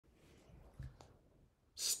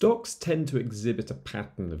Stocks tend to exhibit a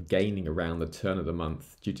pattern of gaining around the turn of the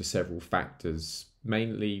month due to several factors.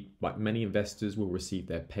 Mainly, like many investors, will receive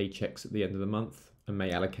their paychecks at the end of the month and may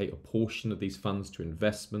allocate a portion of these funds to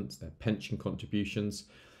investments, their pension contributions,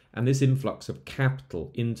 and this influx of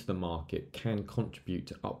capital into the market can contribute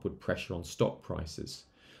to upward pressure on stock prices.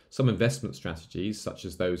 Some investment strategies, such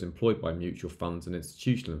as those employed by mutual funds and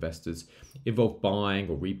institutional investors, involve buying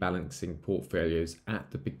or rebalancing portfolios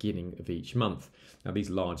at the beginning of each month. Now, these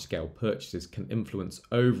large-scale purchases can influence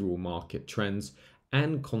overall market trends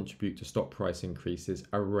and contribute to stock price increases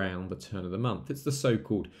around the turn of the month. It's the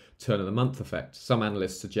so-called turn of the month effect. Some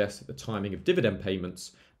analysts suggest that the timing of dividend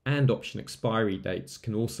payments and option expiry dates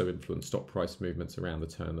can also influence stock price movements around the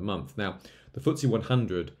turn of the month. Now, the FTSE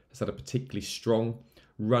 100 has had a particularly strong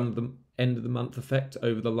run of the end of the month effect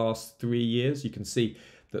over the last 3 years. You can see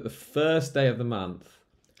that the first day of the month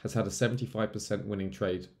has had a 75% winning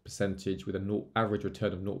trade percentage with an average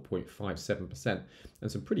return of 0.57%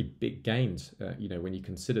 and some pretty big gains, when you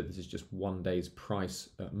consider this is just 1 day's price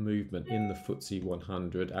movement in the FTSE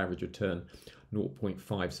 100, average return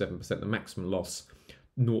 0.57%, the maximum loss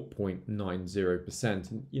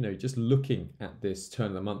 0.90%. And just looking at this turn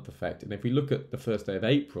of the month effect, and if we look at the first day of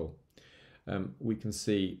April, we can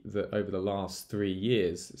see that over the last 3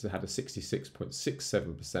 years, it's had a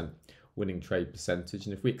 66.67% winning trade percentage.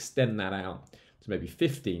 And if we extend that out to maybe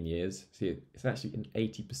 15 years, see, it's actually an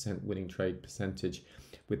 80% winning trade percentage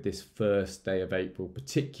with this first day of April,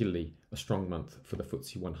 particularly a strong month for the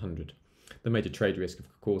FTSE 100. The major trade risk,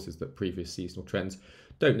 of course, is that previous seasonal trends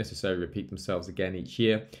don't necessarily repeat themselves again each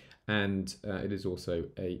year. And it is also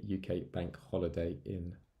a UK bank holiday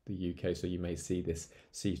in the UK, so you may see this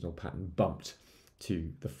seasonal pattern bumped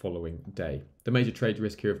to the following day. The major trade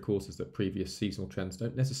risk here, of course, is that previous seasonal trends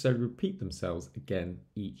don't necessarily repeat themselves again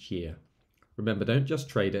each year. Remember, don't just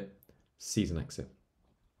trade it, season exit.